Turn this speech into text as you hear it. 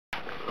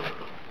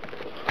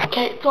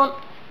Okay, it's on.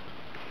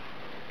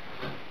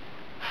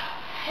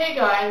 Hey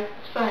guys,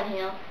 it's Fern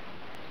here.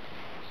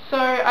 So,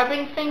 I've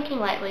been thinking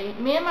lately,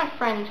 me and my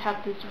friends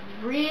have this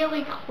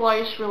really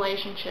close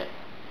relationship.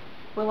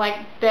 We're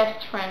like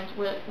best friends.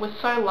 We're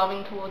so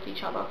loving towards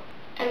each other.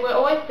 And we're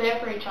always there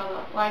for each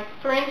other. Like,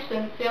 for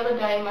instance, the other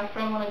day my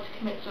friend wanted to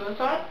commit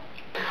suicide.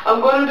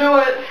 I'm gonna do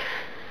it!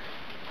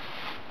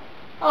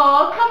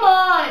 Oh, come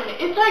on!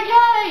 It's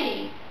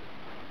okay!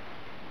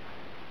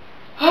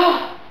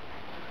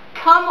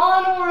 Come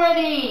on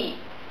already!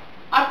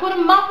 I put a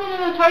muffin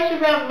in the toaster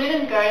about a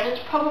minute ago and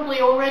it's probably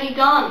already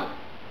done.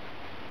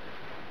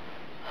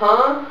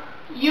 Huh?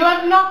 You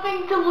have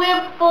nothing to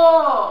live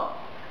for!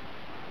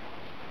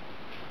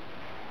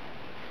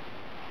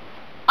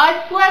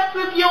 I slept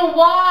with your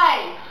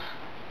wife!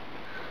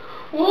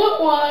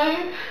 What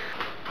wife?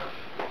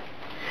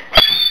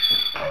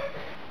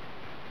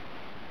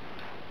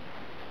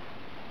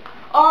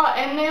 Oh,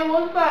 and there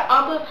was that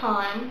other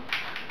time.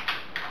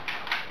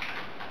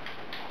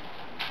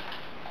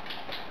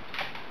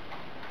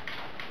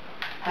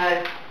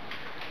 Hey.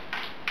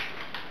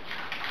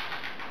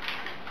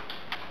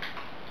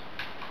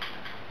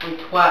 You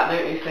twat,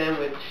 don't eat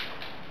sandwich.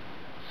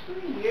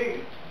 Screw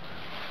you.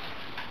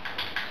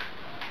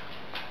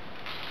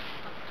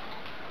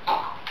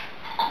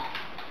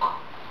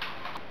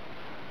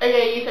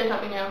 Okay, you say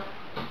something now.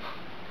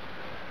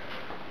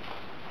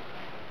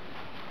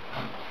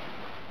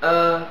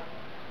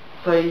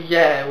 So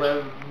yeah,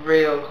 we're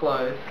real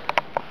close.